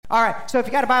All right, so if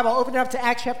you got a Bible, open it up to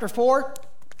Acts chapter 4.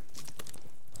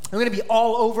 I'm going to be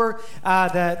all over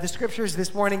the scriptures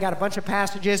this morning. Got a bunch of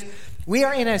passages. We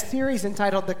are in a series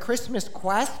entitled The Christmas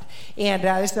Quest, and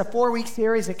this is a 4-week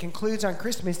series that concludes on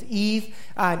Christmas Eve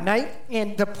night.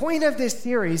 And the point of this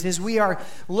series is we are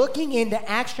looking into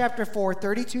Acts chapter 4,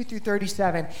 32 through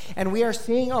 37, and we are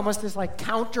seeing almost this like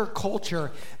counterculture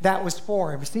that was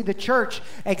formed. See, the church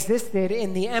existed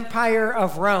in the Empire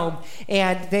of Rome,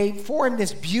 and they formed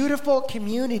this beautiful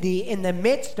community in the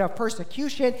midst of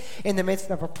persecution, in the midst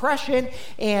of oppression,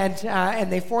 and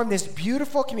they formed this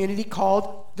beautiful community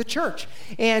called the church.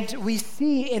 And we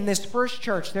see in this first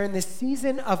church, they're in this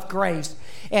season of grace,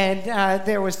 and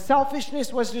there was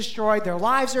selfishness was destroyed, their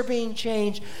lives are being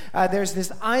changed, there's this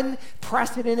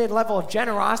unprecedented level of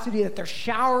generosity that they're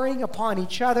showering upon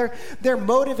each other, they're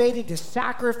motivated to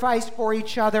sacrifice for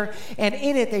each other, and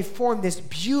in it they form this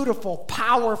beautiful,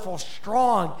 powerful,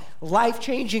 strong,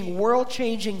 life-changing,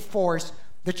 world-changing force,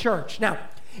 the church. Now,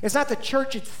 it's not the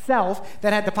church itself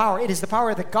that had the power. It is the power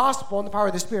of the gospel and the power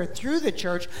of the Spirit through the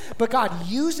church. But God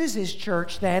uses his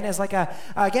church then as like a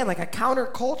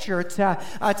counterculture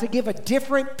to give a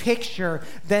different picture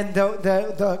than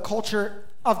the culture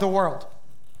of the world.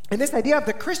 And this idea of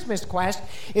the Christmas quest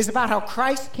is about how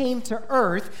Christ came to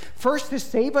earth first to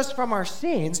save us from our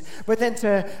sins, but then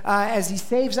to, as he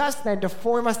saves us, then to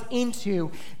form us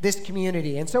into this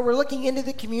community. And so we're looking into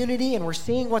the community and we're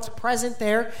seeing what's present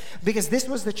there because this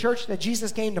was the church that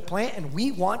Jesus came to plant, and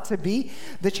we want to be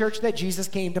the church that Jesus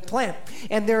came to plant.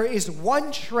 And there is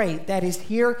one trait that is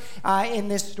here in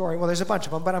this story. Well, there's a bunch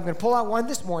of them, but I'm going to pull out one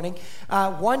this morning.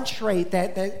 One trait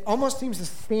that almost seems to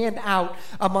stand out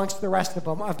amongst the rest of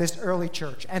them of this early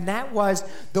church, and that was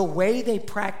the way they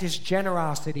practiced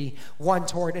generosity one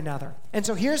toward another. And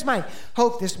so here's my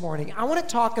hope this morning. I want to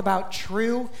talk about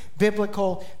true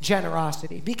biblical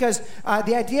generosity because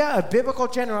the idea of biblical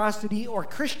generosity or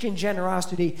Christian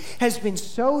generosity has been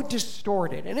so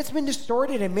distorted, and it's been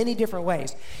distorted in many different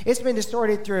ways. It's been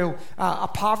distorted through a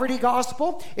poverty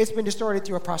gospel. It's been distorted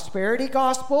through a prosperity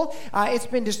gospel. It's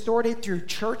been distorted through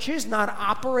churches not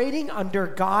operating under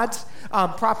God's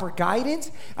proper guidance.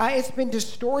 It's been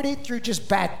distorted through just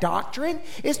bad doctrine.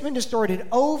 It's been distorted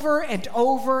over and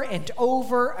over and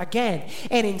over again.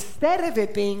 And instead of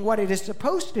it being what it is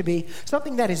supposed to be,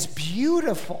 something that is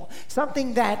beautiful,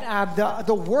 something that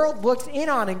the world looks in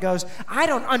on and goes, I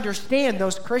don't understand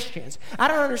those Christians. I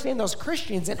don't understand those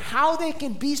Christians and how they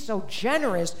can be so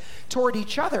generous toward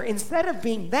each other. Instead of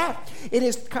being that, it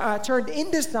is turned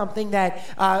into something that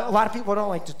a lot of people don't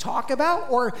like to talk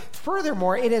about, or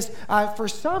furthermore, it is for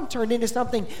some turned into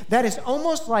something that is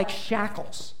almost like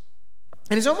shackles.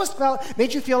 And it's almost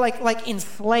made you feel like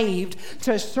enslaved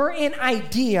to certain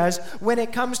ideas when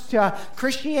it comes to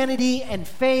Christianity and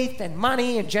faith and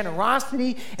money and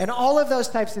generosity and all of those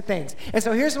types of things. And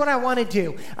so here's what I want to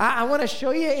do. I want to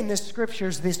show you in the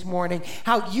scriptures this morning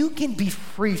how you can be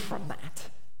free from that.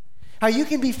 How you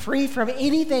can be free from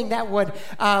anything that would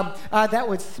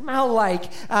smell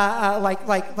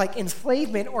like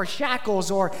enslavement or shackles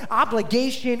or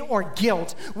obligation or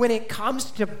guilt when it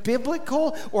comes to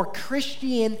biblical or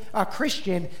Christian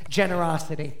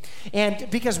generosity. And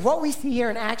because what we see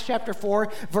here in Acts chapter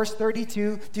 4, verse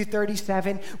 32 through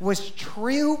 37 was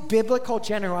true biblical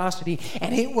generosity,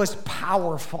 and it was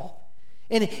powerful.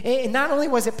 And not only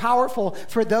was it powerful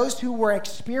for those who were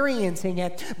experiencing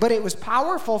it, but it was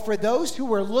powerful for those who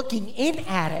were looking in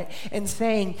at it and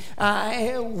saying,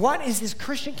 what is this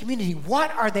Christian community?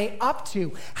 What are they up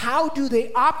to? How do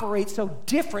they operate so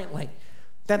differently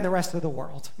than the rest of the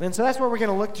world? And so that's what we're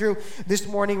going to look through this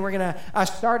morning. We're going to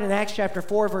start in Acts chapter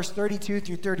 4, verse 32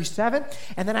 through 37.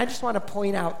 And then I just want to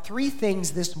point out 3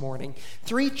 things this morning,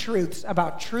 3 truths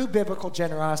about true biblical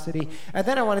generosity. And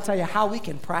then I want to tell you how we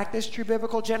can practice true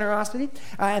biblical generosity.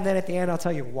 And then at the end, I'll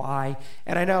tell you why.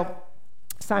 And I know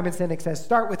Simon Sinek says,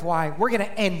 start with why. We're going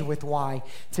to end with why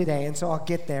today. And so I'll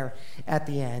get there at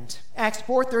the end. Acts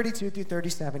 4, 32 through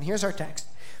 37. Here's our text.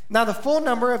 Now the full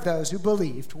number of those who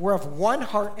believed were of one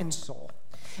heart and soul.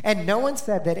 And no one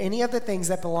said that any of the things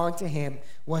that belonged to him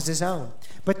was his own,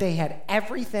 but they had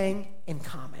everything in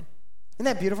common. Isn't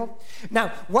that beautiful? Now,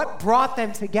 what brought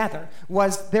them together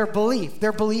was their belief.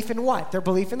 Their belief in what? Their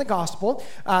belief in the gospel,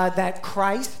 that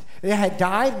Christ had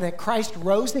died and that Christ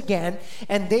rose again,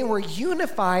 and they were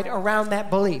unified around that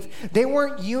belief. They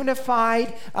weren't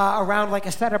unified around like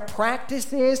a set of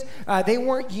practices. They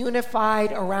weren't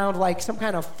unified around like some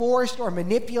kind of forced or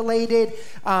manipulated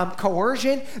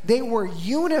coercion. They were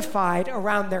unified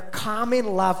around their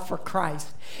common love for Christ.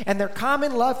 And their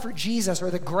common love for Jesus, or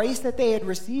the grace that they had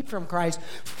received from Christ,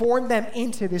 formed them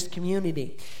into this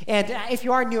community. And if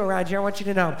you are new around here, I want you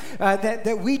to know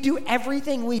that we do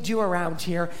everything we do around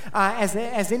here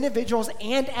as individuals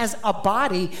and as a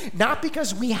body, not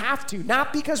because we have to,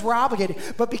 not because we're obligated,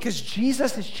 but because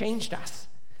Jesus has changed us.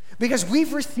 Because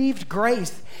we've received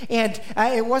grace. And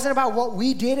it wasn't about what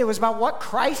we did, it was about what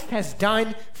Christ has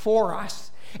done for us.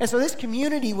 And so this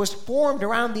community was formed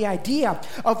around the idea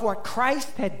of what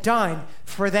Christ had done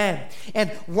for them. And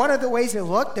one of the ways it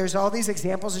looked, there's all these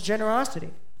examples of generosity.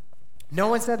 No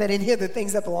one said that any of the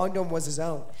things that belonged to him was his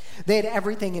own. They had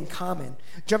everything in common.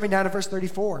 Jumping down to verse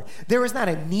 34, there was not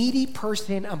a needy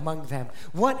person among them.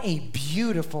 What a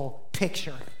beautiful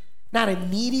picture. Not a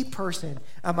needy person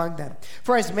among them.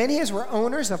 For as many as were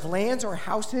owners of lands or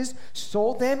houses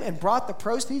sold them and brought the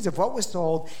proceeds of what was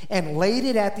sold and laid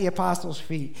it at the apostles'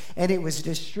 feet, and it was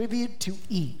distributed to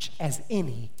each as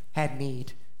any had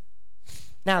need.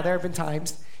 Now, there have been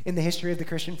times in the history of the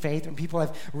Christian faith when people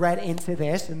have read into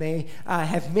this and they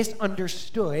have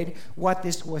misunderstood what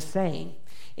this was saying.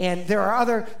 And there are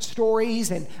other stories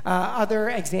and other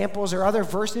examples or other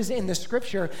verses in the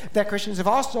scripture that Christians have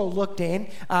also looked in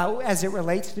as it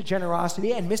relates to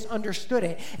generosity and misunderstood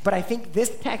it. But I think this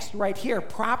text right here,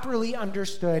 properly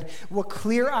understood, will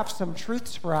clear up some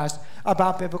truths for us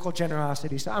about biblical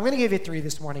generosity. So I'm going to give you 3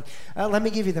 this morning. Let me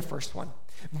give you the first one.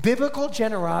 Biblical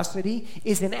generosity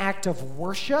is an act of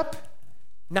worship,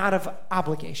 not of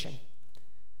obligation.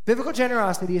 Biblical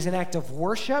generosity is an act of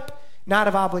worship, not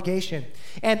of obligation.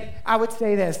 And I would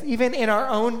say this, even in our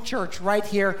own church right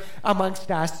here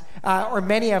amongst us, or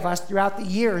many of us throughout the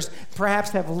years,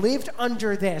 perhaps have lived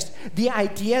under this, the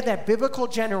idea that biblical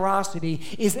generosity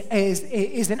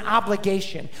is an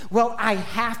obligation. Well, I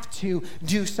have to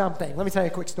do something. Let me tell you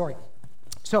a quick story.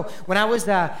 So when I was,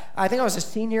 I think I was a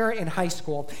senior in high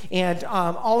school, and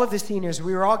all of the seniors,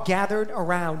 we were all gathered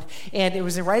around, and it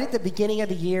was right at the beginning of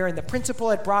the year, and the principal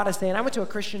had brought us in. I went to a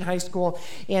Christian high school,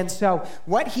 and so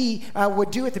what he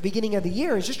would do at the beginning of the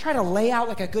year is just try to lay out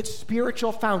like a good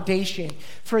spiritual foundation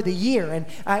for the year,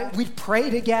 and we'd pray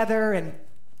together, and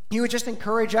he would just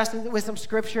encourage us with some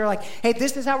scripture like, hey,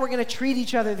 this is how we're going to treat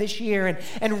each other this year.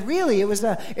 And really, it was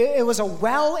a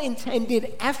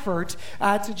well-intended effort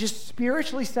to just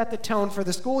spiritually set the tone for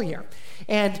the school year.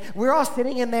 And we're all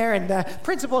sitting in there, and the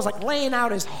principal is like laying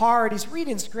out his heart. He's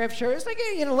reading scripture. It's like,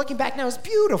 looking back now, it's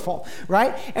beautiful,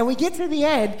 right? And we get to the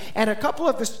end, and a couple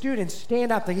of the students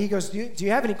stand up. And he goes, do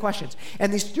you have any questions?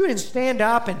 And these students stand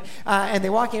up, and they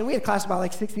walk in. We had a class about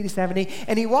like 60 to 70.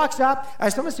 And he walks up.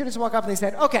 Some of the students walk up, and they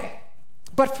said, okay,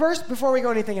 but first, before we go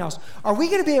anything else, are we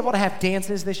going to be able to have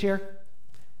dances this year?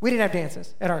 We didn't have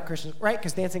dances at our Christian, right?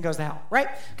 Because dancing goes to hell, right?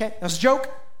 Okay, that was a joke.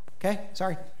 Okay,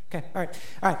 sorry. Okay, all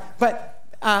right. But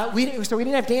we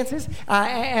didn't have dances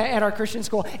at our Christian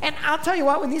school. And I'll tell you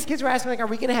what, when these kids were asking, like, are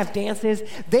we going to have dances?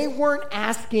 They weren't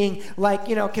asking, like,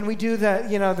 can we do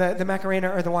the Macarena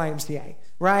or the YMCA,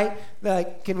 right?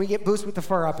 Like, can we get Boost with the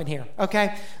Fur up in here,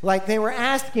 okay? Like, they were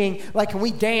asking, like, can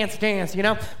we dance,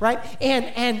 right?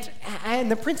 And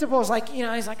the principal was like,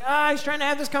 he's like, he's trying to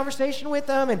have this conversation with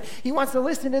them, and he wants to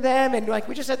listen to them, and, like,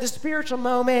 we just had this spiritual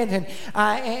moment,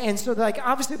 and so, like,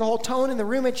 obviously the whole tone in the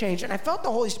room had changed, and I felt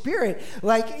the Holy Spirit,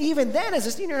 like, even then, as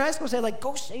a senior in high school, say, like,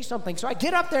 go say something. So I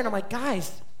get up there, and I'm like,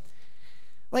 guys,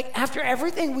 like, after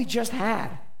everything we just had,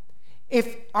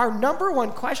 if our number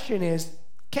one question is,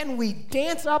 can we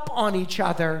dance up on each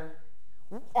other,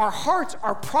 our hearts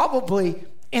are probably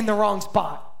in the wrong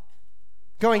spot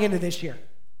going into this year.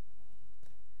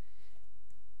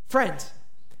 Friends,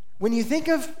 when you think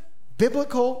of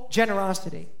biblical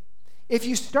generosity, if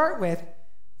you start with,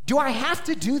 do I have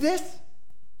to do this?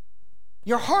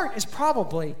 Your heart is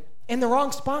probably in the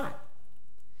wrong spot.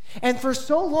 And for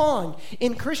so long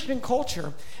in Christian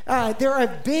culture, there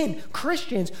have been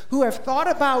Christians who have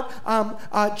thought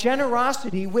about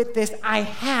generosity with this, I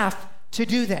have to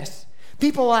do this.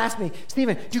 People will ask me,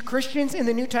 Stephen, do Christians in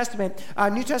the New Testament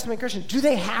Christians, do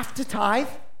they have to tithe?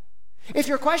 If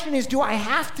your question is, do I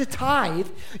have to tithe,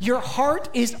 your heart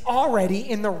is already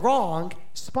in the wrong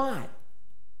spot.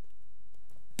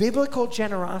 Biblical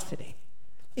generosity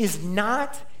is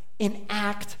not an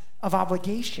act of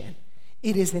obligation.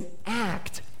 It is an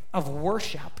act of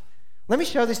worship. Let me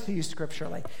show this to you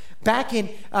scripturally. Back in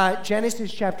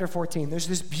Genesis chapter 14, there's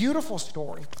this beautiful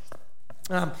story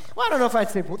I don't know if I'd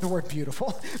say the word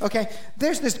beautiful, okay?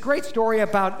 There's this great story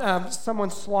about someone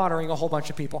slaughtering a whole bunch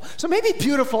of people. So maybe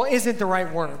beautiful isn't the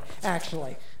right word,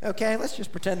 actually, okay? Let's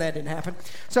just pretend that didn't happen.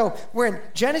 So we're in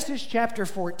Genesis chapter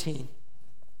 14,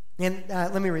 and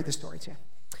let me read the story to you.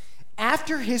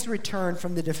 After his return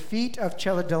from the defeat of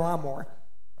Chedorlaomer,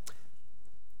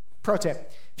 pro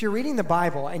tip, if you're reading the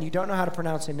Bible and you don't know how to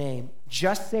pronounce a name,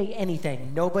 just say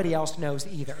anything. Nobody else knows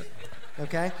either,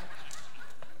 okay?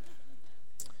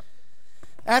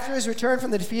 After his return from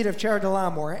the defeat of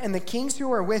Chedorlaomer and the kings who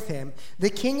were with him,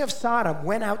 the king of Sodom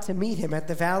went out to meet him at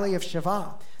the valley of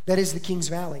Shavah, that is the king's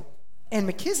valley. And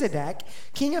Melchizedek,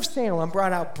 king of Salem,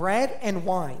 brought out bread and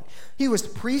wine. He was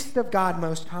priest of God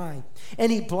Most High.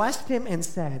 And he blessed him and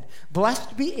said,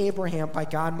 "Blessed be Abraham by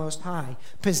God Most High,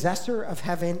 possessor of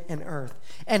heaven and earth.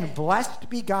 And blessed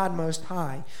be God Most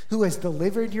High, who has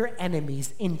delivered your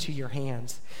enemies into your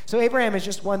hands." So Abraham has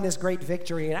just won this great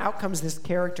victory, and out comes this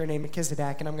character named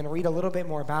Melchizedek, and I'm going to read a little bit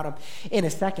more about him in a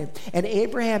second. And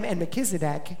Abraham and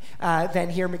Melchizedek,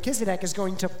 Melchizedek is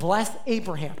going to bless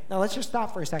Abraham. Now let's just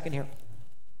stop for a second here.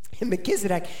 And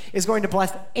Melchizedek is going to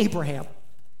bless Abraham.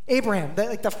 Abraham,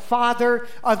 the father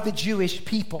of the Jewish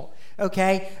people,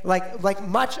 okay? Like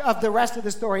much of the rest of the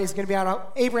story is going to be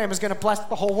out. Abraham is going to bless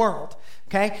the whole world,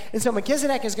 okay? And so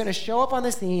Melchizedek is going to show up on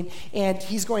the scene, and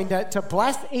he's going to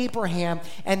bless Abraham.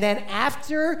 And then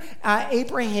after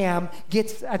Abraham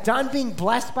gets done being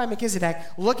blessed by Melchizedek,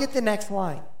 look at the next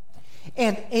line.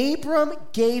 And Abram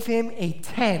gave him a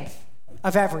tenth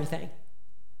of everything.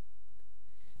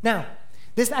 Now,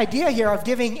 this idea here of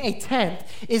giving a tenth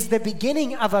is the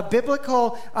beginning of a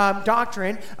biblical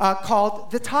doctrine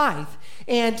called the tithe.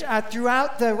 And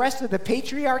throughout the rest of the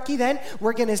patriarchy then,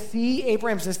 we're going to see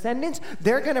Abraham's descendants.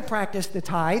 They're going to practice the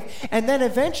tithe. And then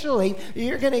eventually,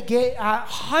 you're going to get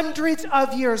hundreds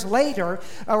of years later,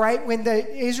 all right, when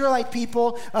the Israelite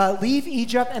people leave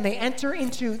Egypt and they enter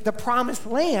into the promised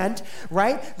land,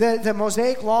 right? The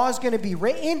Mosaic law is going to be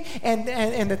written,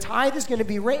 and the tithe is going to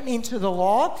be written into the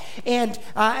law. And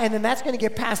then that's going to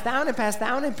get passed down and passed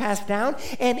down and passed down.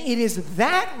 And it is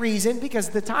that reason, because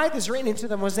the tithe is written into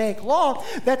the Mosaic law,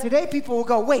 that today people will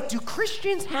go, wait, do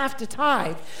Christians have to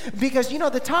tithe? Because,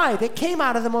 the tithe, it came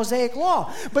out of the Mosaic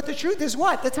law. But the truth is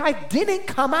what? The tithe didn't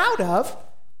come out of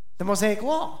the Mosaic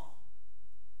law.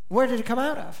 Where did it come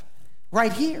out of?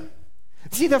 Right here.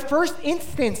 See, the first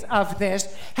instance of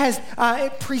this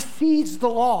it precedes the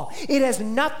law. It has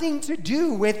nothing to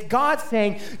do with God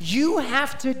saying, you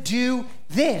have to do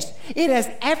this. It has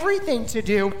everything to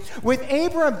do with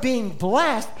Abram being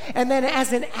blessed, and then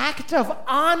as an act of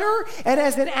honor and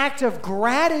as an act of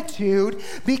gratitude,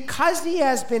 because he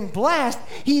has been blessed,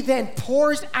 he then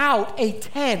pours out a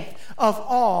tenth of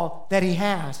all that he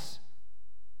has.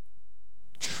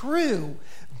 True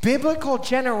biblical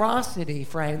generosity,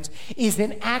 friends, is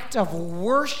an act of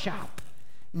worship,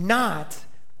 not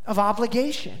of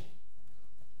obligation.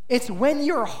 It's when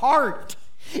your heart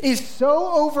is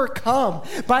so overcome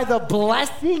by the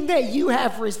blessing that you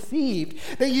have received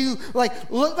that you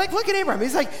look at Abraham.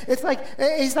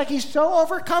 He's so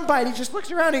overcome by it. He just looks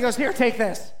around and he goes, "Here, take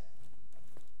this.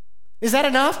 Is that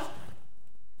enough?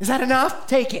 Is that enough?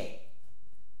 Take it.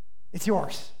 It's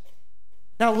yours."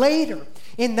 Now later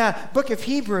in the book of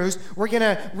Hebrews, we're going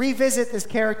to revisit this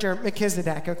character,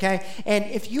 Melchizedek, okay? And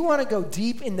if you want to go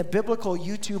deep in the biblical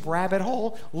YouTube rabbit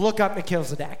hole, look up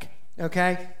Melchizedek,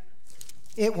 okay?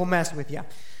 It will mess with you.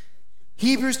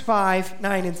 Hebrews 5,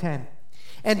 9, and 10.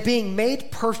 And being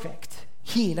made perfect,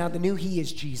 now the new he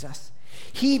is Jesus.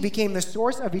 He became the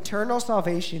source of eternal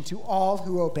salvation to all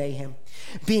who obey him,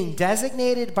 being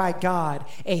designated by God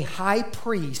a high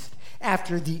priest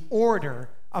after the order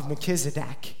of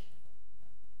Melchizedek.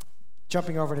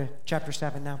 Jumping over to chapter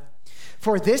 7 now.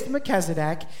 For this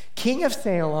Melchizedek, king of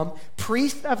Salem,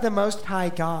 priest of the Most High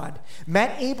God,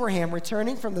 met Abraham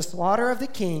returning from the slaughter of the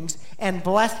kings and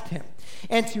blessed him.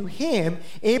 And to him,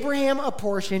 Abraham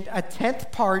apportioned a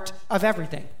tenth part of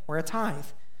everything, or a tithe.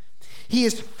 He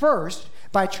is first,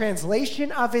 by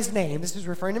translation of his name, this is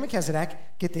referring to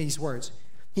Melchizedek, get these words.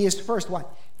 He is first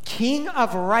what? King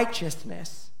of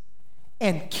righteousness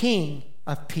and king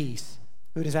of peace.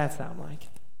 Who does that sound like?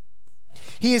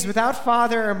 He is without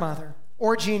father or mother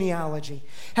or genealogy,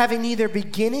 having neither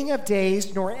beginning of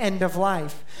days nor end of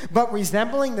life, but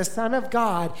resembling the Son of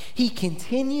God, he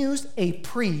continues a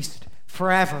priest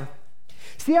forever.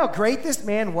 See how great this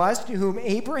man was, to whom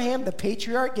Abraham the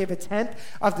patriarch gave a tenth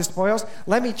of the spoils?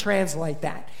 Let me translate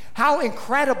that. How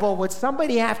incredible would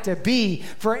somebody have to be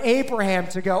for Abraham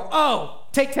to go,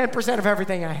 take 10% of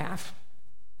everything I have?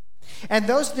 And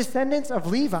those descendants of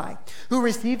Levi who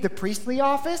received the priestly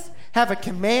office have a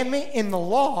commandment in the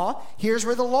law, here's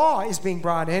where the law is being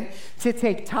brought in, to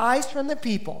take tithes from the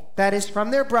people, that is,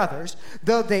 from their brothers,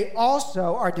 though they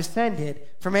also are descended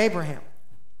from Abraham.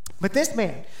 But this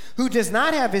man, who does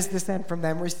not have his descent from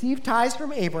them, received tithes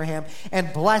from Abraham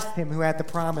and blessed him who had the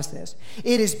promises.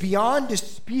 It is beyond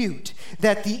dispute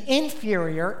that the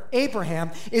inferior, Abraham,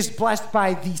 is blessed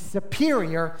by the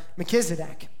superior,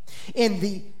 Melchizedek. In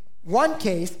the one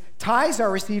case, tithes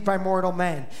are received by mortal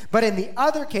men, but in the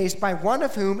other case, by one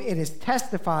of whom it is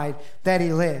testified that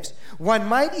he lives. One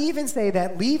might even say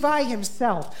that Levi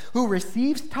himself, who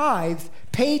receives tithes,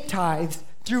 paid tithes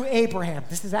through Abraham.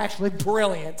 This is actually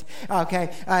brilliant,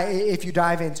 okay, if you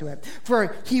dive into it.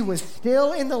 For he was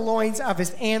still in the loins of his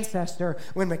ancestor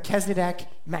when Melchizedek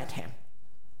met him.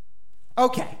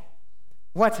 Okay,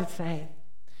 what's it saying?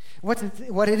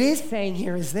 What it is saying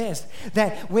here is this,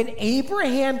 that when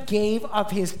Abraham gave of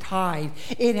his tithe,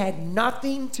 it had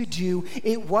nothing to do,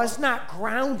 it was not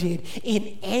grounded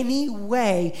in any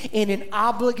way in an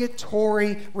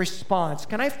obligatory response.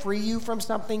 Can I free you from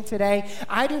something today?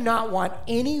 I do not want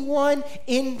anyone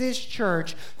in this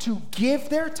church to give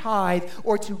their tithe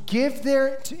or to give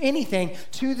anything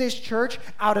to this church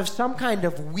out of some kind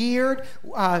of weird,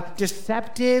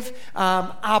 deceptive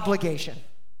obligation.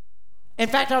 In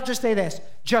fact, I'll just say this,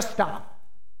 just stop.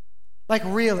 Like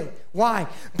really, why?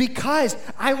 Because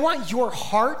I want your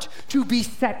heart to be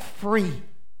set free.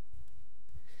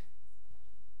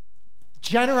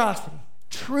 Generosity,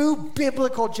 true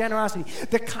biblical generosity,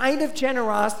 the kind of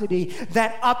generosity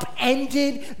that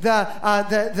upended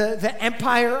the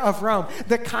empire of Rome,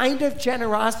 the kind of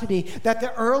generosity that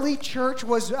the early church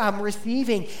was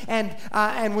receiving and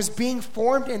was being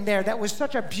formed in there, that was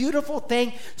such a beautiful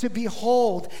thing to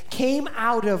behold, came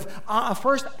out of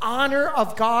first honor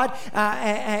of God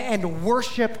and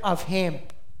worship of Him.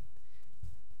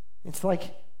 It's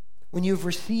like when you've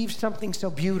received something so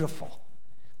beautiful,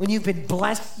 when you've been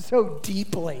blessed so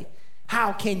deeply,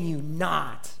 how can you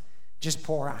not just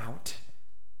pour out?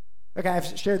 Okay,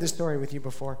 I've shared this story with you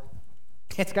before.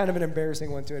 It's kind of an embarrassing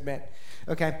one to admit.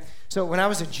 Okay, so when I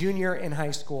was a junior in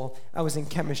high school, I was in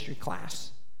chemistry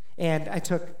class. And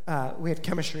we had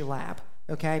chemistry lab.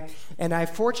 Okay, and I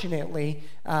fortunately,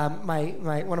 one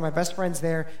of my best friends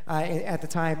there at the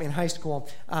time in high school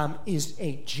is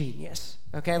a genius.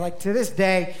 Okay, like to this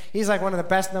day, he's like one of the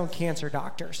best known cancer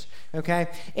doctors. Okay,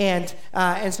 and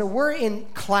so we're in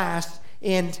class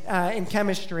in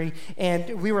chemistry,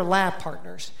 and we were lab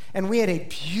partners, and we had a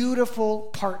beautiful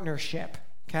partnership.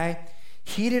 Okay,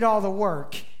 he did all the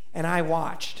work, and I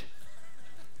watched.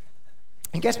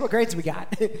 And guess what grades we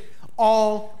got?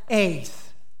 All A's.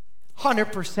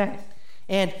 100%.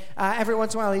 And every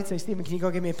once in a while, he'd say, Stephen, can you go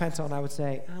get me a pencil? And I would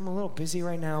say, I'm a little busy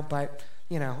right now, but,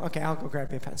 okay, I'll go grab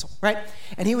me a pencil, right?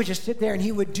 And he would just sit there, and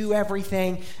he would do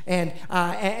everything. And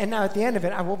now at the end of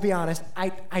it, I will be honest,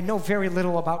 I know very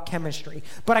little about chemistry,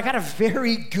 but I got a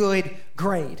very good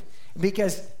grade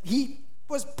because he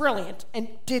was brilliant and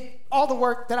did all the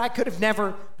work that I could have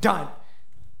never done.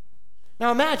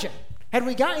 Now imagine, had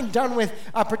we gotten done with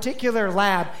a particular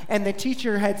lab and the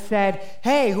teacher had said,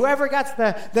 hey, whoever gets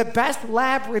the best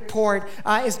lab report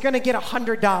is going to get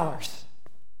 $100.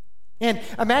 And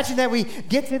imagine that we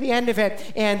get to the end of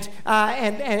it and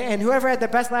whoever had the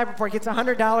best lab report gets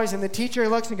 $100 and the teacher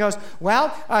looks and goes,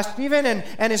 well, Stephen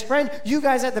and his friend, you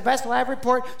guys had the best lab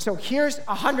report, so here's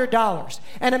 $100.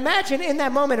 And imagine in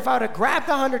that moment if I would have grabbed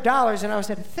the $100 and I would have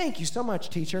said, thank you so much,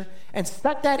 teacher, and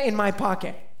stuck that in my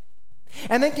pocket.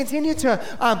 And then continue to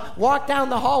walk down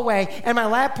the hallway, and my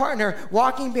lab partner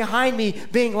walking behind me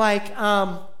being like,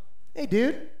 hey,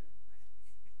 dude,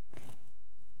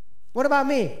 what about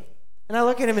me? And I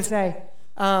look at him and say,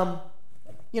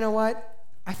 you know what?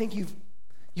 I think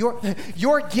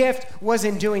your gift was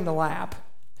in doing the lab,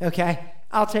 okay?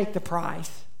 I'll take the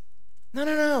prize.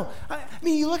 No. I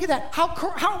mean, you look at that.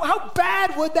 How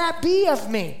bad would that be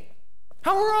of me?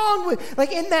 How wrong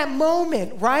in that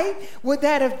moment, right? Would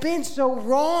that have been so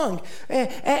wrong?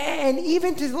 And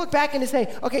even to look back and to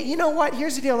say, okay, you know what?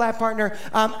 Here's the deal, lab partner.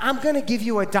 I'm going to give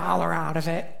you $1 out of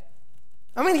it.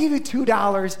 I'm going to give you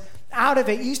 $2 out of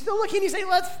it. You still look and you say,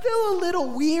 well, that's still a little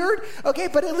weird, okay?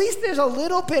 But at least there's a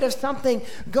little bit of something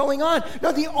going on.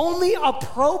 No, the only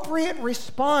appropriate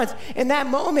response in that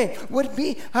moment would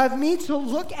be of me to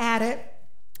look at it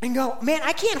and go, man,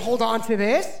 I can't hold on to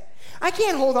this. I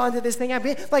can't hold on to this thing.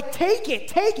 Take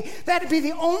it. That'd be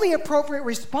the only appropriate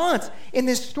response in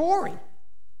this story.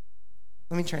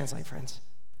 Let me translate, friends.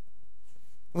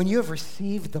 When you have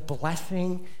received the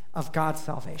blessing of God's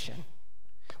salvation,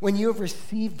 when you have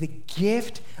received the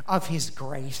gift of His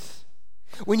grace,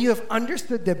 when you have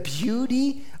understood the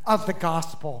beauty of the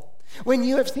gospel, when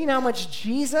you have seen how much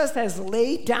Jesus has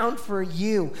laid down for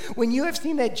you, when you have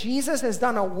seen that Jesus has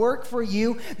done a work for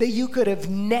you that you could have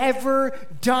never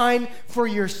done for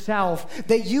yourself,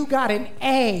 that you got an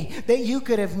A that you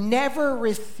could have never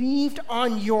received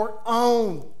on your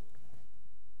own,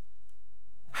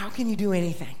 how can you do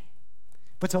anything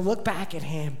but to look back at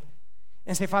him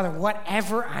and say, Father,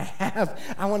 whatever I have,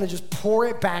 I want to just pour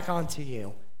it back onto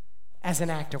you as an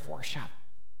act of worship.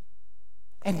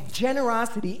 And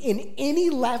generosity in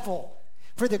any level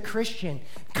for the Christian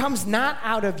comes not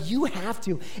out of you have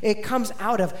to. It comes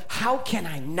out of how can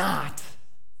I not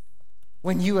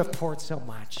when you have poured so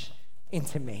much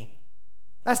into me.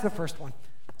 That's the first one.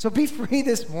 So be free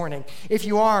this morning if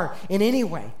you are in any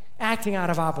way acting out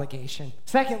of obligation.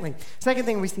 Second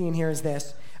thing we see in here is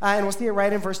this, and we'll see it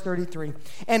right in verse 33.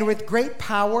 And with great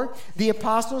power, the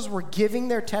apostles were giving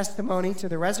their testimony to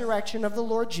the resurrection of the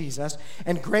Lord Jesus,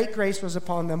 and great grace was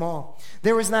upon them all.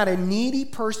 There was not a needy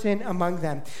person among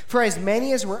them. For as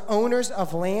many as were owners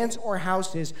of lands or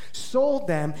houses sold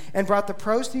them and brought the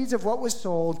proceeds of what was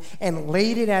sold and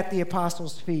laid it at the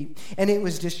apostles' feet. And it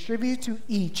was distributed to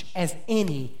each as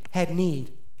any had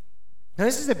need. Now,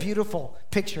 this is a beautiful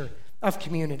picture of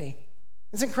community.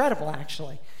 It's incredible,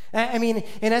 actually. I mean,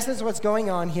 in essence, what's going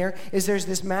on here is there's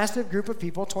this massive group of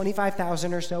people,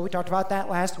 25,000 or so. We talked about that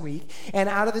last week. And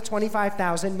out of the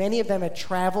 25,000, many of them had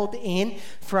traveled in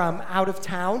from out of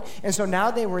town. And so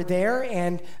now they were there,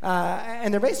 and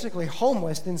they're basically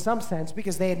homeless in some sense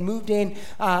because they had moved in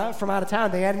from out of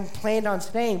town. They hadn't planned on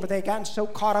staying, but they had gotten so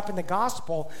caught up in the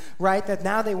gospel, right, that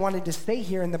now they wanted to stay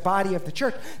here in the body of the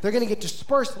church. They're going to get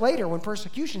dispersed later when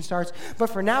persecution starts, but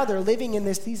for now they're living in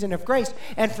this season of grace.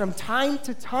 And from time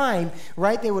to time,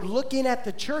 right, they would look in at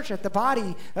the church, at the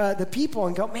body, the people,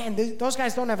 and go, man, those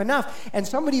guys don't have enough. And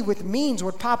somebody with means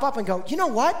would pop up and go, you know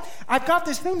what? I've got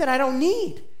this thing that I don't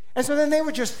need. And so then they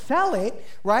would just sell it,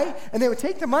 right? And they would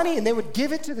take the money and they would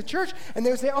give it to the church, and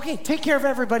they would say, okay, take care of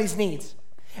everybody's needs.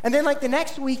 And then like the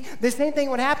next week, the same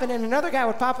thing would happen, and another guy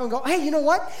would pop up and go, hey, you know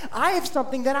what? I have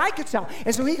something that I could sell.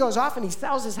 And so he goes off and he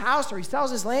sells his house or he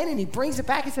sells his land, and he brings it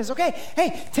back and says, okay,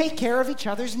 hey, take care of each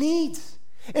other's needs.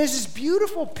 And it's this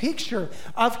beautiful picture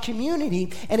of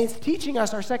community, and it's teaching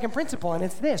us our second principle, and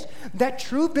it's this, that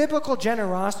true biblical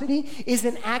generosity is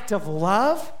an act of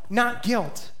love, not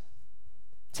guilt.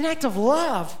 It's an act of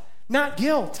love, not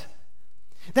guilt.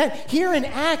 That here in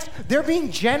Acts, they're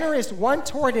being generous one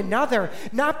toward another,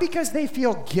 not because they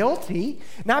feel guilty,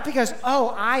 not because,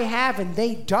 oh, I have and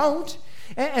they don't.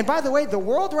 And by the way, the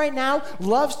world right now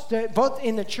loves to, both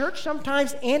in the church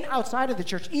sometimes and outside of the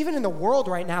church, even in the world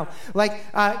right now, like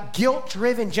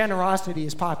guilt-driven generosity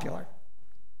is popular.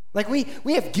 Like we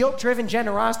have guilt-driven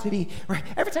generosity. Right?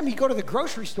 Every time you go to the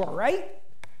grocery store, right?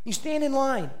 You stand in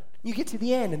line. You get to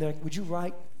the end, and they're like, would you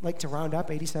like to round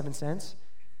up 87 cents?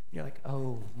 And you're like,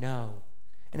 oh, no.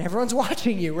 And everyone's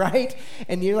watching you, right?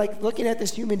 And you're like looking at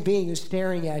this human being who's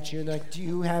staring at you, and they're like, do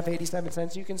you have 87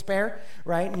 cents you can spare,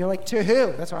 right? And you're like, to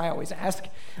who? That's what I always ask.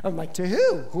 I'm like, to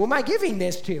who? Who am I giving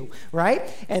this to, right?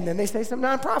 And then they say some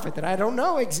nonprofit that I don't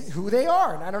know who they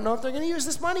are, and I don't know if they're going to use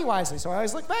this money wisely. So I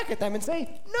always look back at them and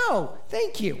say, no,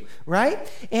 thank you, right?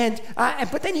 And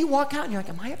but then you walk out and you're like,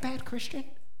 am I a bad Christian,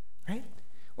 right?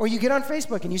 Or you get on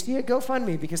Facebook and you see a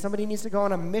GoFundMe because somebody needs to go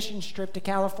on a mission trip to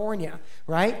California,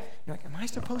 right? You're like, am I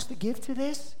supposed to give to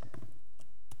this?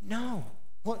 No.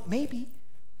 Well, maybe.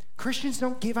 Christians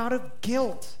don't give out of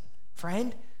guilt,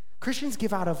 friend. Christians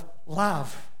give out of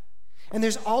love. And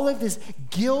there's all of this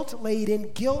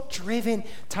guilt-laden, guilt-driven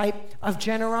type of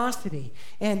generosity.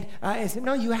 And it's,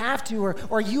 no, you have to,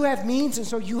 or you have means, and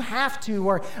so you have to,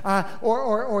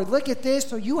 or look at this,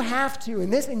 so you have to,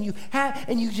 and this, and you have,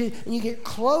 and you get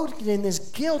clothed in this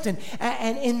guilt. And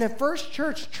in the first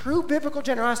church, true biblical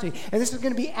generosity, and this is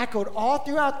going to be echoed all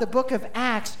throughout the book of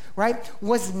Acts, right,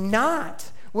 was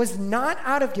not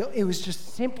out of guilt. It was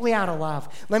just simply out of love.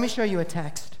 Let me show you a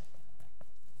text.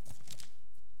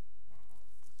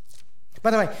 By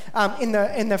the way,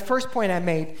 in the first point I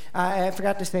made, I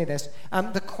forgot to say this.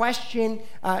 The question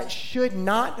should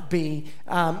not be,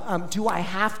 do I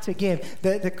have to give?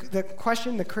 The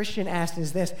question the Christian asks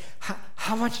is this: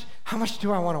 how much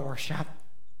do I want to worship?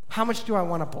 How much do I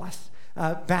want to bless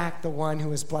back the one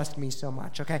who has blessed me so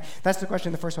much? Okay, that's the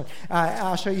question. The first one.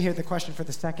 I'll show you here the question for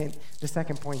the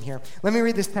second point here. Let me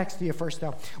read this text to you first,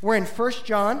 though. We're in 1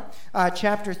 John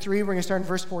chapter 3. We're going to start in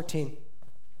verse 14.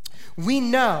 We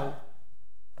know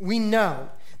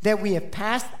that we have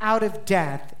passed out of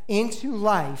death into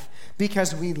life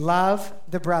because we love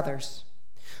the brothers.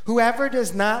 Whoever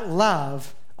does not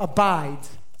love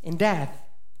abides in death.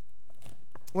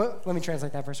 Well, let me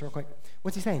translate that verse real quick.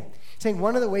 What's he saying? He's saying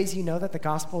one of the ways you know that the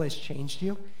gospel has changed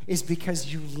you is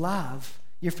because you love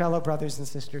your fellow brothers and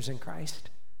sisters in Christ.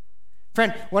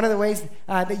 Friend, one of the ways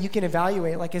that you can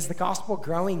evaluate, like, is the gospel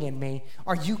growing in me?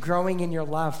 Are you growing in your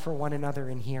love for one another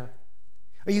in here?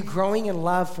 Are you growing in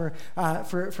love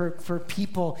for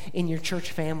people in your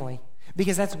church family?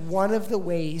 Because that's one of the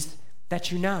ways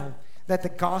that you know that the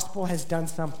gospel has done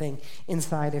something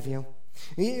inside of you.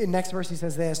 Next verse, he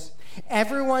says this: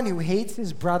 everyone who hates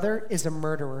his brother is a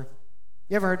murderer.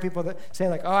 You ever heard people that say,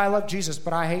 like, oh, I love Jesus,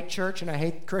 but I hate church and I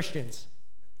hate Christians?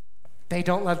 They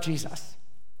don't love Jesus.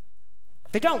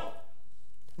 They don't.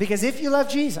 Because if you love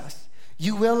Jesus,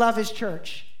 you will love his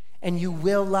church and you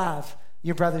will love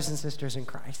your brothers and sisters in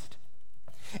Christ.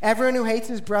 Everyone who hates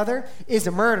his brother is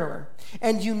a murderer,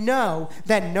 and you know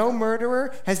that no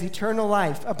murderer has eternal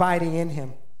life abiding in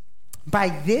him.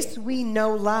 By this we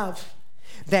know love,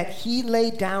 that he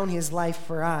laid down his life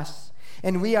for us,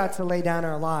 and we ought to lay down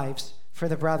our lives for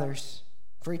the brothers,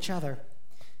 for each other.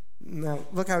 Now,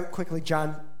 look how quickly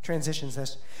John transitions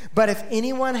this. But if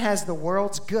anyone has the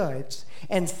world's goods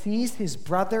and sees his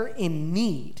brother in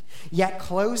need, yet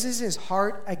closes his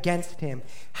heart against him,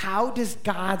 how does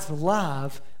God's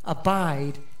love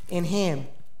abide in him?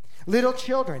 Little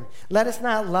children, let us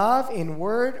not love in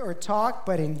word or talk,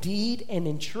 but in deed and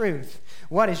in truth.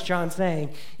 What is John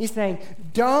saying? He's saying,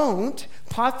 don't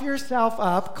puff yourself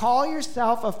up, call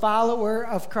yourself a follower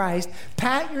of Christ,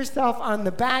 pat yourself on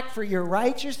the back for your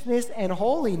righteousness and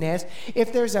holiness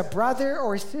if there's a brother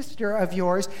or sister of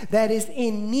yours that is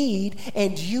in need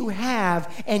and you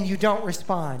have and you don't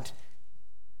respond.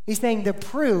 He's saying the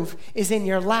proof is in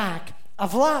your lack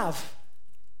of love.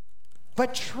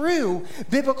 But true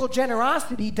biblical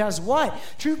generosity does what?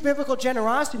 True biblical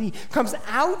generosity comes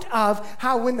out of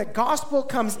how when the gospel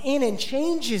comes in and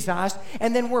changes us,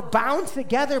 and then we're bound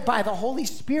together by the Holy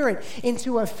Spirit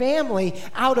into a family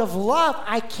out of love,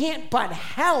 I can't but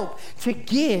help to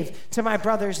give to my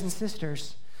brothers and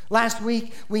sisters. Last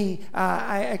week,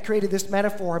 I created this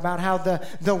metaphor about how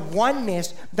the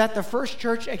oneness that the first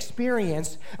church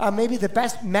experienced, maybe the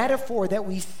best metaphor that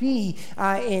we see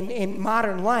in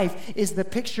modern life is the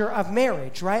picture of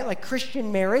marriage, right? Like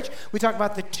Christian marriage, we talk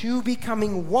about the two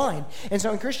becoming one. And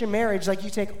so in Christian marriage, like you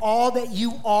take all that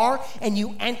you are and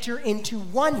you enter into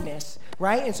oneness.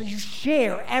 Right? And so you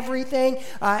share everything,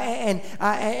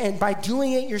 and by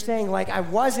doing it, you're saying, like, I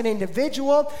was an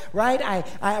individual, right?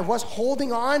 I was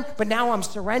holding on, but now I'm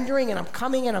surrendering, and I'm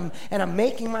coming, and I'm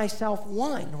making myself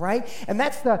one, right? And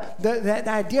that's the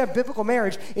idea of biblical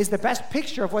marriage is the best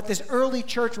picture of what this early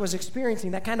church was experiencing,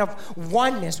 that kind of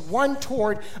oneness, one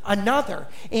toward another.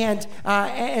 And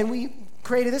we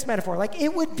created this metaphor. Like,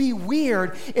 it would be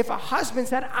weird if a husband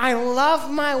said, I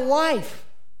love my wife,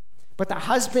 but the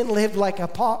husband lived like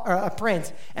a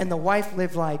prince, and the wife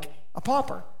lived like a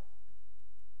pauper.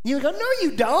 You would go, no,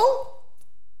 you don't.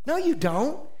 No, you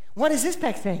don't. What is this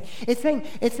text saying? It's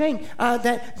saying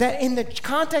that in the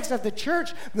context of the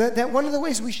church, that one of the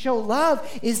ways we show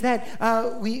love is that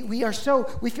we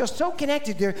feel so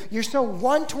connected. You're so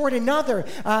one toward another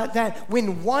that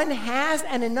when one has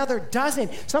and another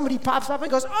doesn't, somebody pops up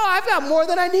and goes, oh, I've got more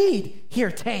than I need.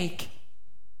 Here, take.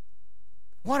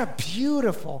 What a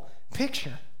beautiful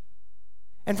picture.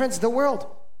 And friends, the world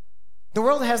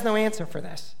has no answer for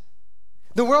this.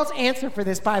 The world's answer for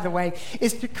this, by the way,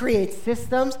 is to create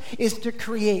systems, is to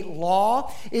create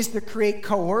law, is to create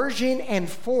coercion and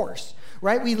force,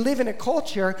 right? We live in a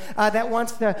culture that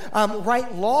wants to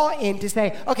write law in to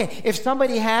say, okay, if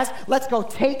somebody has, let's go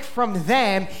take from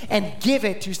them and give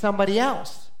it to somebody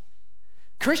else.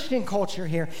 Christian culture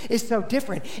here is so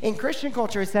different. In Christian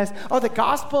culture, it says, oh, the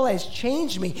gospel has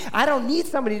changed me. I don't need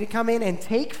somebody to come in and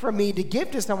take from me to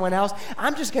give to someone else.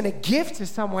 I'm just going to give to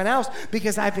someone else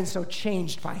because I've been so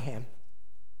changed by him.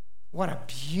 What a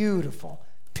beautiful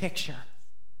picture.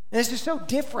 And it's just so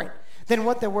different than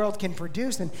what the world can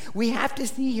produce. And we have to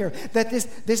see here that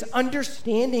this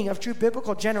understanding of true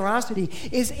biblical generosity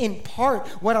is in part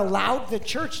what allowed the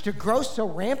church to grow so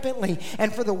rampantly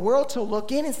and for the world to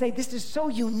look in and say, this is so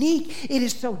unique, it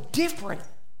is so different.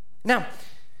 Now,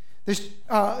 there's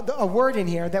a word in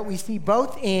here that we see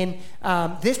both in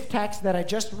this text that I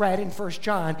just read in 1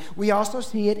 John. We also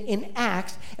see it in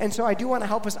Acts. And so I do want to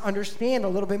help us understand a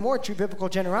little bit more true biblical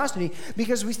generosity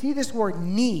because we see this word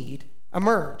need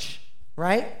emerge.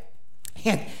 Right?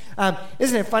 And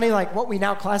isn't it funny, like what we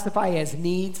now classify as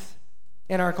needs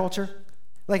in our culture,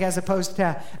 like as opposed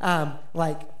to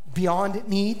like beyond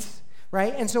needs,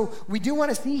 right? And so we do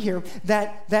want to see here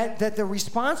that the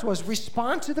response was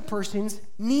respond to the person's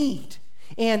need,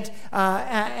 and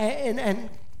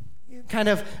kind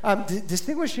of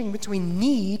distinguishing between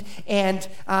need and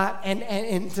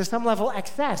to some level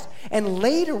excess. And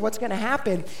later what's going to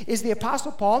happen is the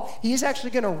Apostle Paul, he is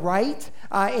actually going to write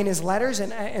in his letters,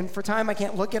 and for time I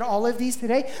can't look at all of these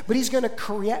today, but he's going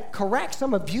to correct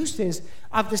some abuses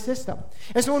of the system.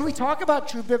 And so when we talk about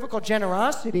true biblical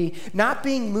generosity not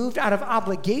being moved out of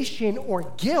obligation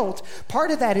or guilt,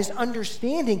 part of that is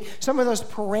understanding some of those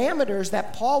parameters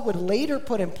that Paul would later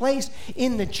put in place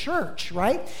in the church,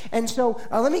 right? And so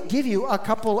let me give you a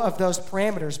couple of those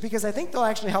parameters because I think they'll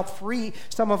actually help free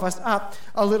some of us up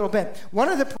a little bit. One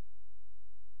of the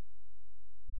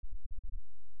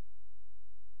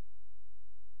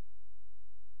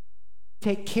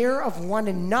take care of one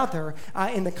another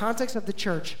in the context of the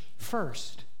church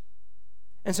first.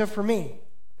 And so for me,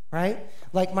 right,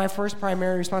 like my first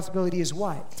primary responsibility is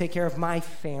what? Take care of my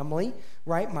family,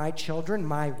 right? My children,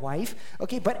 my wife.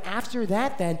 Okay, but after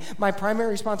that then, my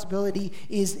primary responsibility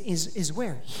is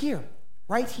where? Here,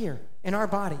 right here in our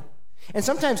body. And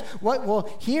sometimes what we'll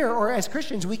hear, or as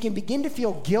Christians, we can begin to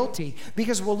feel guilty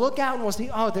because we'll look out and we'll see,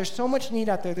 oh, there's so much need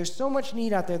out there, there's so much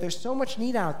need out there, there's so much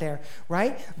need out there,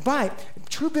 right? But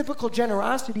true biblical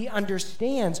generosity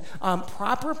understands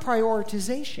proper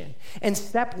prioritization. And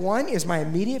step one is my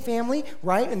immediate family,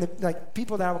 right? And the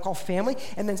people that I would call family.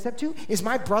 And then step two is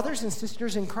my brothers and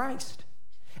sisters in Christ.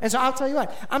 And so I'll tell you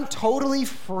what, I'm totally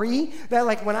free that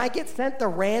like when I get sent the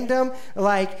random,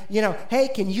 like, you know, hey,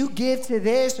 can you give to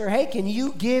this? Or hey, can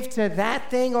you give to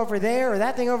that thing over there or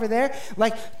that thing over there?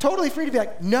 Like totally free to be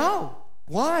like, no.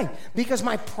 Why? Because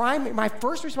my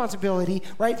first responsibility,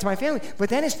 right, to my family, but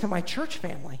then it's to my church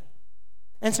family.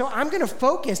 And so I'm going to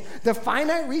focus the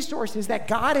finite resources that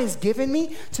God has given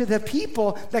me to the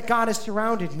people that God has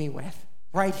surrounded me with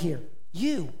right here,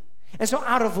 you. And so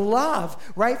out of love,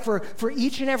 right, for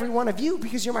each and every one of you,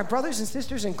 because you're my brothers and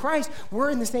sisters in Christ, we're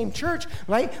in the same church,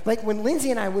 right? Like when Lindsay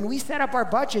and I, when we set up our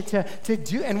budget to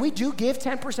do, and we do give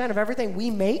 10% of everything we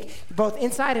make, both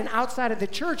inside and outside of the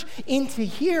church, into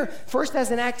here, first as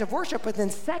an act of worship, but then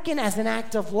second as an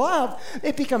act of love,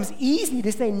 it becomes easy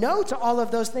to say no to all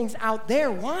of those things out there.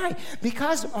 Why?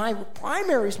 Because my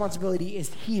primary responsibility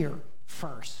is here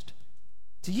first,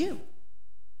 to you.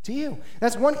 To you.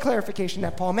 That's one clarification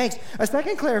that Paul makes. A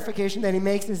second clarification that he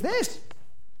makes is this,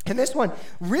 and this one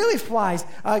really flies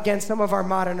against some of our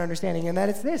modern understanding, and that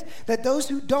it's this, that those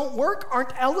who don't work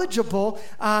aren't eligible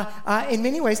in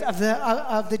many ways of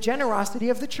the generosity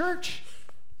of the church.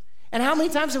 And how many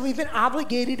times have we been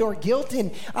obligated or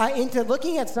guilted into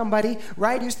looking at somebody,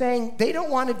 right, who's saying they don't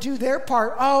want to do their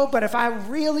part. Oh, but if I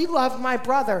really love my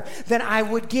brother, then I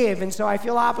would give, and so I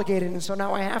feel obligated, and so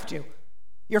now I have to.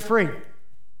 You're free.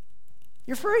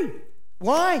 You're free.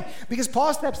 Why? Because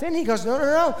Paul steps in and he goes,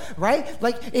 no, right?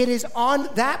 Like it is on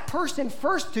that person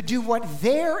first to do what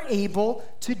they're able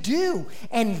to do.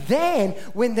 And then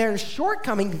when there's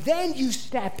shortcoming, then you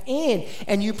step in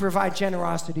and you provide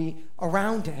generosity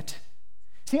around it.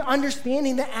 See,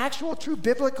 understanding the actual true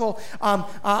biblical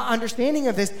understanding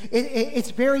of this,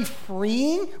 it's very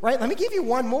freeing, right? Let me give you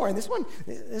one more, and this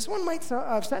one might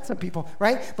upset some people,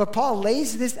 right? But Paul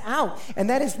lays this out, and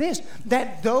that is this: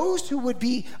 that those who would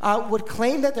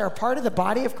claim that they're a part of the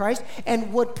body of Christ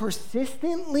and would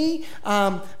persistently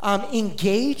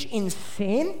engage in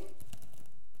sin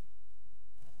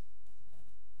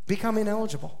become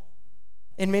ineligible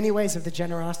in many ways of the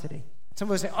generosity. Some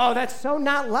will say, "Oh, that's so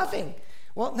not loving."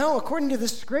 Well, no, according to the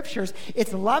scriptures,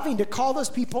 it's loving to call those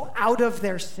people out of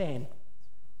their sin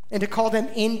and to call them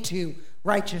into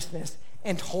righteousness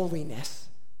and holiness.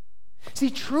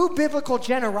 See, true biblical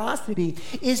generosity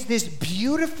is this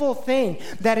beautiful thing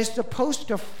that is supposed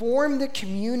to form the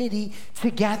community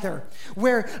together,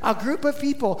 where a group of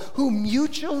people who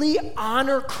mutually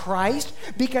honor Christ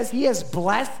because he has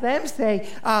blessed them say,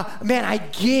 man, I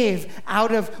give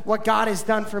out of what God has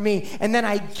done for me, and then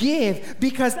I give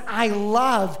because I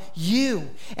love you.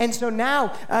 And so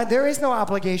now there is no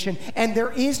obligation and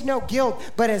there is no guilt,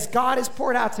 but as God has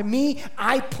poured out to me,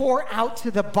 I pour out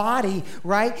to the body,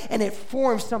 right? And it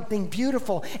forms something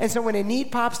beautiful. And so when a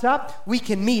need pops up, we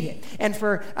can meet it. And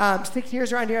for 6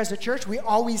 years around here as a church, we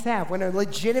always have. When a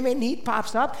legitimate need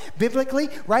pops up, biblically,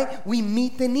 right, we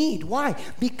meet the need. Why?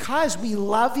 Because we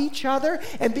love each other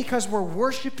and because we're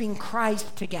worshiping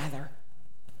Christ together.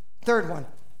 Third one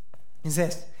is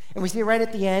this. And we see right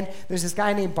at the end, there's this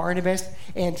guy named Barnabas,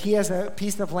 and he has a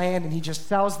piece of land, and he just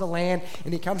sells the land,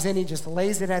 and he comes in, he just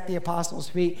lays it at the apostles'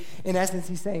 feet. In essence,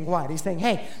 he's saying what? He's saying,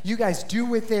 hey, you guys do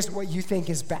with this what you think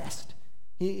is best.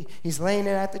 He's laying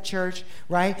it at the church,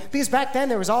 right? Because back then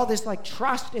there was all this like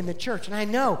trust in the church. And I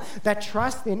know that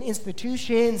trust in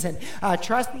institutions and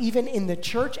trust even in the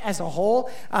church as a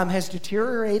whole has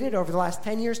deteriorated over the last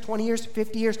 10 years, 20 years,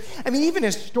 50 years. I mean, even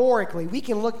historically, we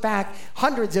can look back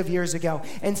hundreds of years ago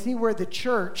and see where the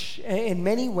church in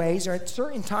many ways or at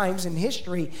certain times in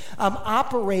history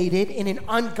operated in an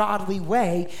ungodly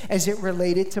way as it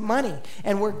related to money.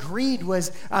 And where greed was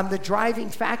the driving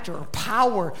factor, or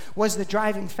power was the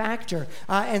driving factor.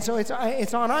 And so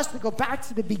it's on us to go back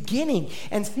to the beginning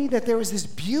and see that there was this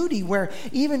beauty where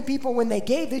even people, when they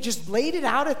gave, they just laid it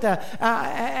out at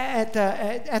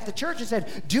the church and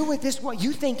said, do with this what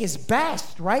you think is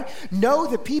best, right? Know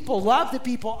the people, love the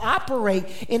people, operate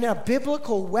in a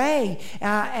biblical way,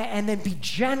 and then be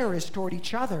generous toward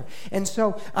each other. And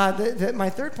so my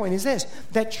third point is this,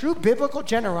 that true biblical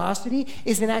generosity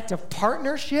is an act of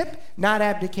partnership, not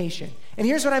abdication. And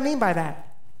here's what I mean by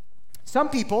that. Some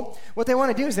people, what they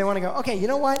want to do is they want to go, okay, you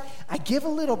know what? I give a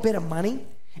little bit of money,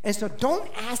 and so don't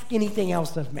ask anything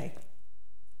else of me.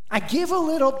 I give a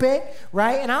little bit,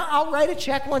 right? And I'll write a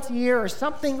check once a year or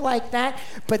something like that,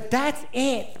 but that's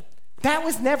it. That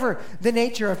was never the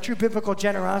nature of true biblical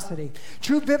generosity.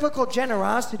 True biblical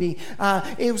generosity,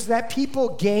 it was that people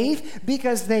gave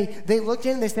because they looked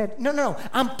in and they said, no,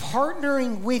 I'm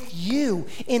partnering with you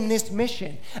in this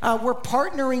mission. We're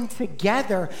partnering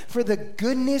together for the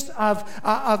goodness of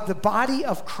the body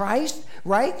of Christ,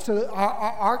 right? So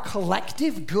our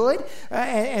collective good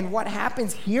and what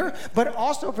happens here, but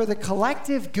also for the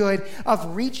collective good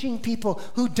of reaching people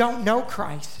who don't know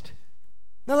Christ.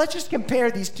 Now, let's just compare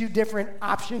these two different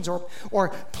options or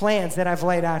plans that I've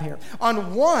laid out here.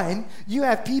 On one, you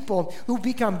have people who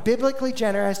become biblically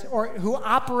generous or who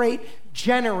operate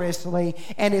generously,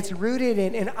 and it's rooted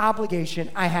in an obligation.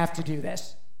 I have to do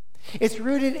this. It's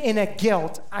rooted in a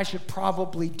guilt. I should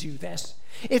probably do this.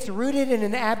 It's rooted in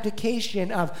an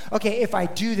abdication of, okay, if I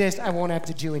do this, I won't have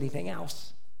to do anything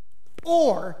else.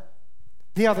 Or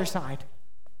the other side.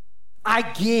 I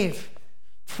give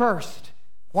first.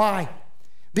 Why?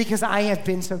 Because I have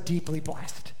been so deeply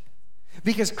blessed.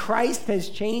 Because Christ has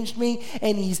changed me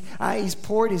and he's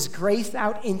poured his grace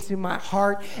out into my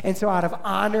heart. And so out of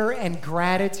honor and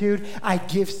gratitude, I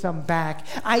give some back.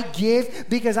 I give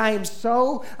because I am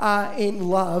so in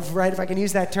love, right? If I can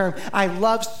use that term. I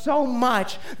love so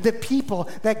much the people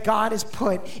that God has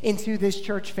put into this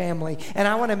church family. And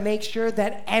I want to make sure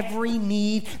that every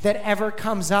need that ever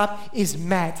comes up is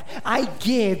met. I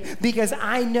give because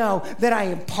I know that I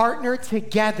am partnered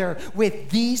together with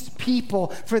these people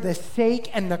for the sake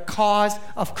and the cause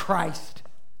of Christ.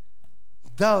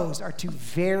 Those are two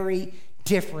very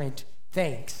different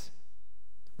things.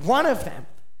 One of them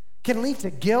can lead to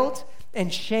guilt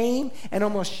and shame and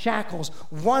almost shackles.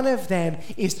 One of them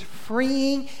is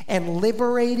freeing and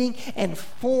liberating and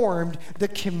formed the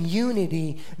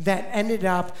community that ended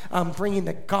up bringing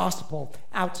the gospel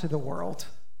out to the world.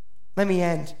 Let me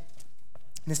end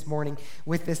this morning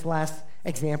with this last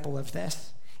example of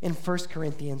this. In 2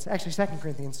 Corinthians,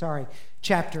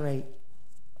 chapter 8.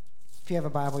 If you have a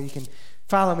Bible, you can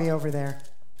follow me over there.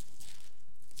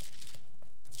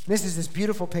 This is this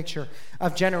beautiful picture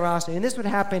of generosity. And this would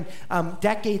happen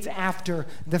decades after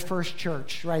the first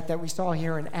church, right, that we saw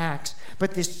here in Acts.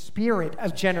 But this spirit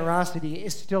of generosity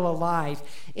is still alive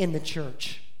in the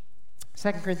church.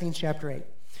 2 Corinthians chapter 8.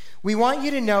 We want you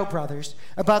to know, brothers,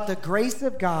 about the grace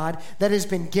of God that has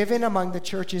been given among the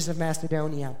churches of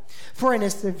Macedonia. For in a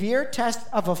severe test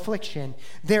of affliction,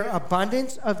 their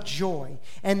abundance of joy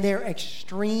and their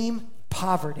extreme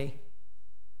poverty.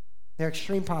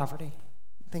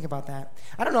 Think about that.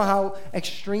 I don't know how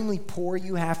extremely poor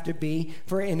you have to be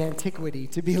for in antiquity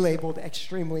to be labeled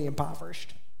extremely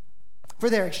impoverished.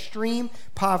 For their extreme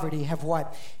poverty have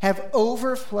what? Have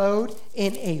overflowed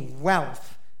in a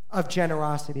wealth of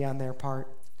generosity on their part.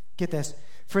 Get this.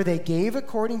 For they gave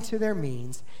according to their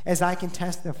means, as I can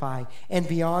testify, and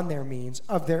beyond their means,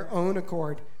 of their own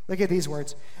accord. Look at these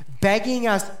words. Begging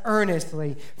us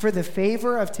earnestly for the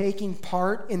favor of taking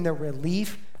part in the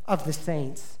relief of the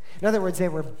saints. In other words, they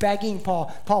were begging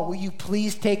Paul, will you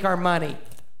please take our money?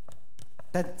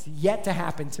 That's yet to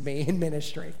happen to me in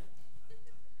ministry.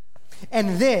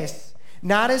 And this,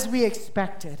 not as we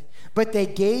expected, but they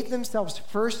gave themselves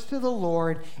first to the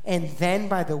Lord and then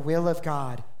by the will of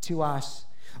God to us.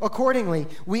 Accordingly,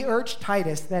 we urge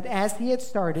Titus that as he had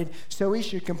started, so he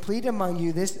should complete among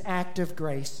you this act of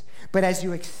grace. But as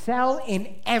you excel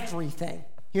in everything,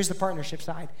 here's the partnership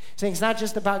side, saying it's not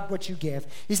just about what you give.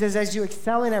 He says, as you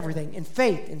excel in everything, in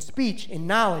faith, in speech, in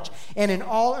knowledge, and in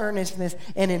all earnestness,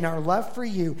 and in our love for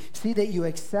you, see that you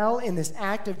excel in this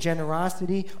act of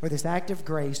generosity or this act of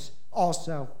grace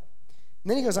also. And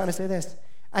then he goes on to say this,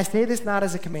 I say this not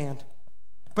as a command,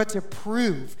 but to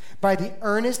prove by the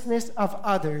earnestness of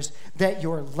others that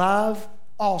your love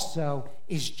also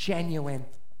is genuine.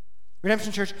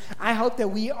 Redemption Church, I hope that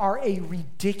we are a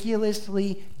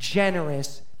ridiculously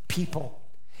generous people.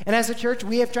 And as a church,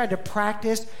 we have tried to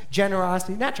practice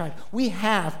generosity. We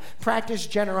have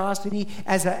practiced generosity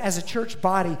as a church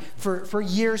body for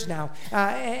years now.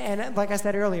 And like I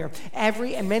said earlier,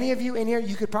 and many of you in here,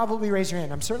 you could probably raise your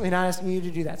hand. I'm certainly not asking you to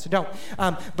do that, so don't.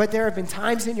 But there have been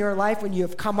times in your life when you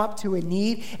have come up to a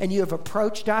need and you have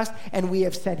approached us and we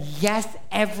have said yes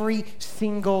every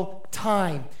single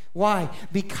time. Why?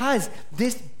 Because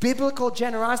this biblical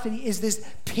generosity is this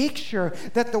picture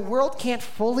that the world can't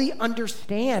fully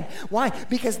understand. Why?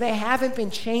 Because they haven't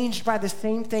been changed by the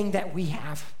same thing that we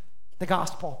have, the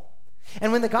gospel.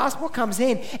 And when the gospel comes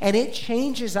in and it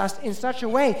changes us in such a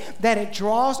way that it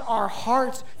draws our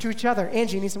hearts to each other.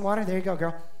 Angie, you need some water? There you go,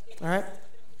 girl. All right?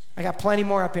 I got plenty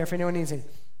more up here if anyone needs it.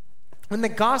 When the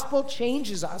gospel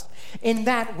changes us in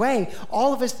that way,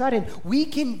 all of a sudden we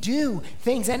can do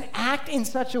things and act in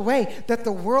such a way that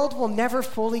the world will never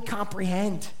fully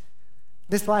comprehend.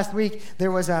 This last week,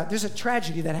 there's a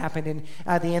tragedy that happened in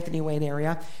the Anthony Wayne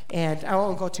area, and I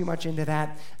won't go too much into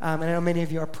that. And I know many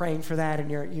of you are praying for that,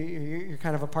 and you're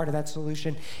kind of a part of that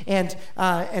solution. And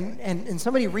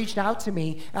somebody reached out to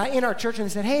me in our church and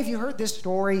they said, "Hey, have you heard this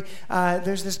story?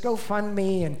 There's this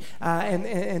GoFundMe,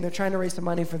 and they're trying to raise some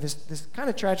money for this kind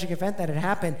of tragic event that had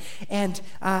happened." And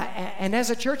as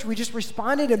a church, we just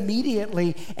responded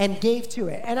immediately and gave to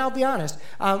it. And I'll be honest,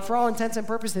 for all intents and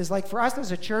purposes, like for us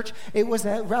as a church, it was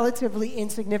a relatively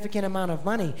insignificant amount of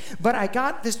money. But I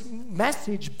got this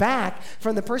message back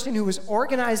from the person who was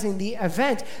organizing the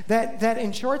event that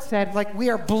in short said, like,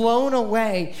 we are blown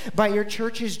away by your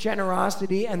church's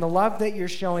generosity and the love that you're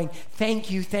showing. Thank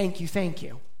you, thank you, thank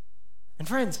you. And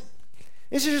friends,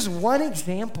 this is just one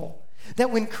example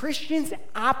that when Christians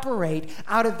operate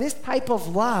out of this type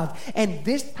of love and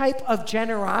this type of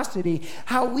generosity,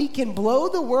 how we can blow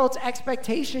the world's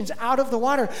expectations out of the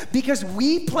water because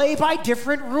we play by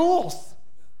different rules.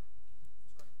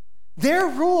 Their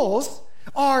rules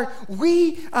are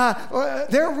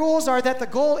that the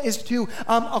goal is to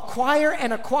acquire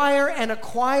and acquire and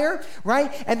acquire,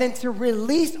 right? And then to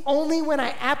release only when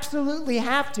I absolutely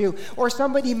have to, or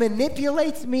somebody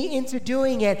manipulates me into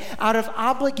doing it out of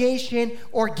obligation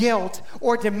or guilt,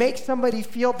 or to make somebody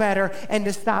feel better and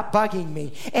to stop bugging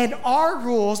me. And our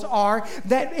rules are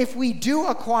that if we do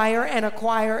acquire and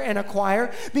acquire and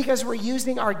acquire because we're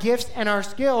using our gifts and our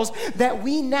skills, that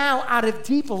we now, out of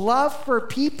deep love for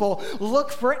people, look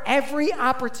for every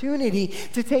opportunity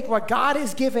to take what God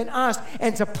has given us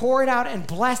and to pour it out and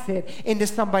bless it into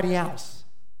somebody else.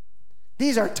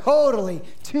 These are totally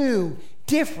two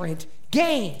different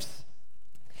games.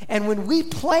 And when we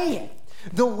play it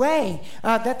the way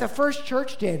that the first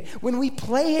church did, when we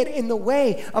play it in the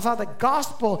way of how the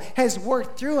gospel has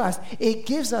worked through us, it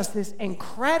gives us this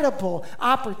incredible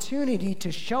opportunity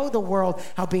to show the world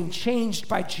how being changed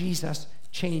by Jesus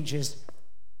changes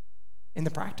in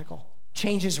the practical.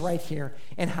 Changes right here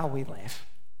in how we live.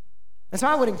 And so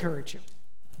I would encourage you,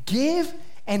 give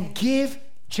and give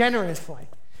generously.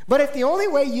 But if the only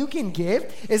way you can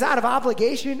give is out of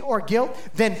obligation or guilt,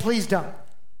 then please don't.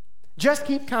 Just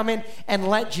keep coming and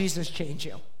let Jesus change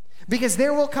you. Because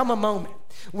there will come a moment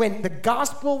when the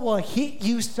gospel will hit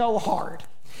you so hard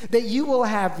that you will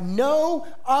have no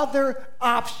other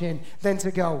option than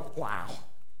to go, wow,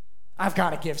 I've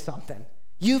got to give something.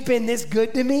 You've been this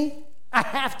good to me, I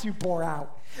have to pour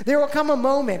out. There will come a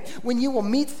moment when you will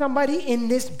meet somebody in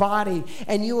this body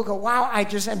and you will go, wow, I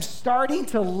just am starting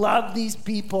to love these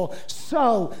people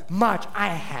so much. I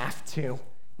have to.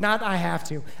 Not I have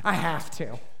to. I have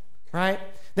to. Right?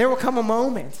 There will come a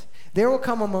moment. There will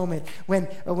come a moment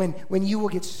when you will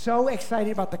get so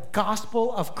excited about the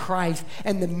gospel of Christ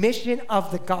and the mission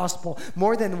of the gospel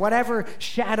more than whatever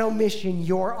shadow mission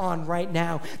you're on right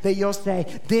now, that you'll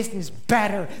say, this is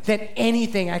better than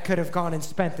anything I could have gone and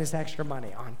spent this extra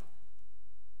money on.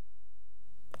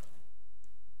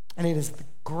 And it is the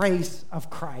grace of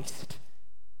Christ,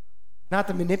 not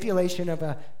the manipulation of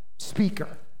a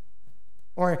speaker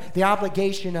or the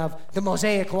obligation of the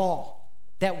Mosaic law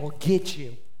that will get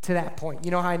you to that point.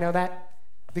 You know how I know that?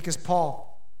 Because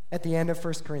Paul, at the end of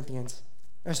 2 Corinthians,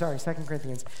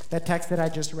 that text that I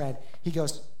just read, he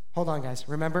goes, hold on, guys,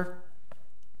 remember?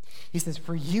 He says,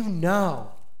 for you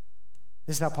know,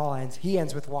 this is how Paul ends. He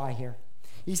ends with why here.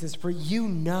 He says, for you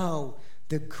know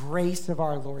the grace of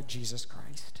our Lord Jesus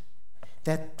Christ,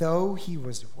 that though he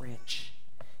was rich,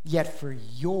 yet for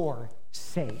your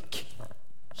sake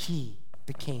he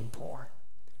became poor,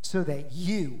 so that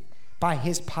you, by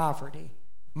his poverty,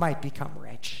 might become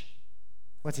rich.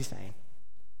 What's he saying?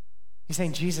 He's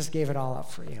saying Jesus gave it all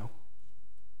up for you.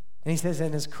 And he says,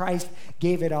 and as Christ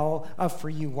gave it all up for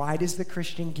you, why does the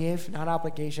Christian give? Not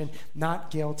obligation,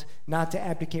 not guilt, not to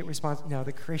abdicate responsibility. No,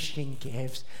 the Christian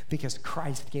gives because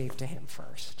Christ gave to him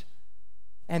first.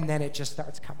 And then it just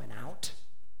starts coming out.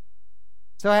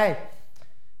 So hey,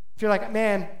 if you're like,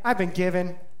 man, I've been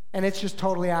given, and it's just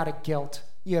totally out of guilt,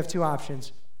 you have two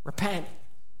options. Repent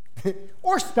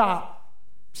or stop.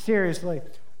 Seriously,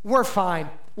 we're fine.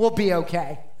 We'll be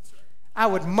okay. I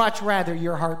would much rather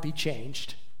your heart be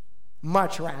changed.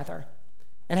 Much rather.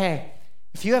 And hey,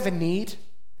 if you have a need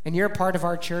and you're a part of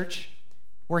our church,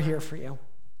 we're here for you.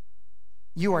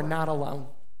 You are not alone.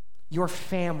 Your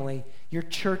family, your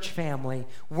church family,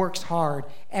 works hard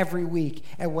every week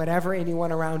at whatever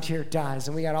anyone around here does.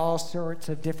 And we got all sorts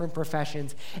of different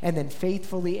professions, and then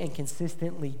faithfully and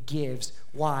consistently gives.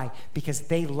 Why? Because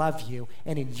they love you,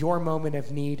 and in your moment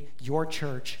of need, your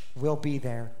church will be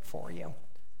there for you.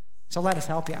 So let us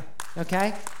help you,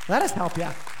 okay? Let us help you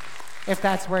if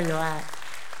that's where you're at.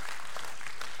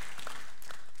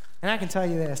 And I can tell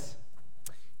you this,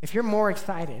 if you're more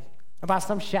excited about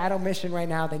some shadow mission right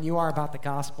now than you are about the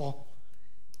gospel,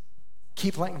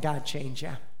 keep letting God change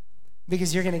you,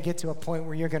 because you're going to get to a point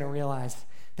where you're going to realize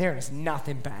there is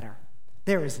nothing better.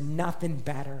 There is nothing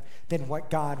better than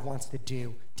what God wants to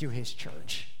do through his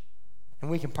church. And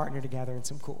we can partner together in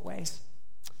some cool ways.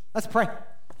 Let's pray.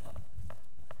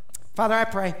 Father, I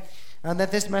pray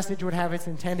that this message would have its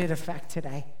intended effect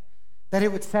today, that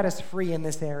it would set us free in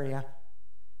this area.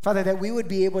 Father, that we would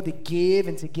be able to give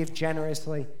and to give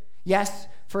generously. Yes,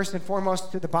 first and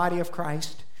foremost to the body of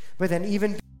Christ, but then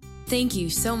even... Thank you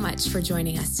so much for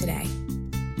joining us today.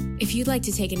 If you'd like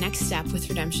to take a next step with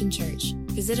Redemption Church,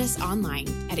 visit us online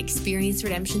at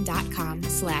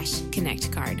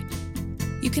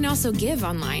experienceredemption.com/connectcard. You can also give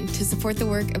online to support the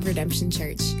work of Redemption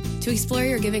Church. To explore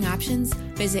your giving options,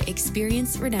 visit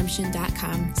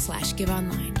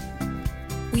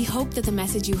experienceredemption.com/giveonline. We hope that the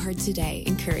message you heard today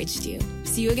encouraged you.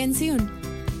 See you again soon.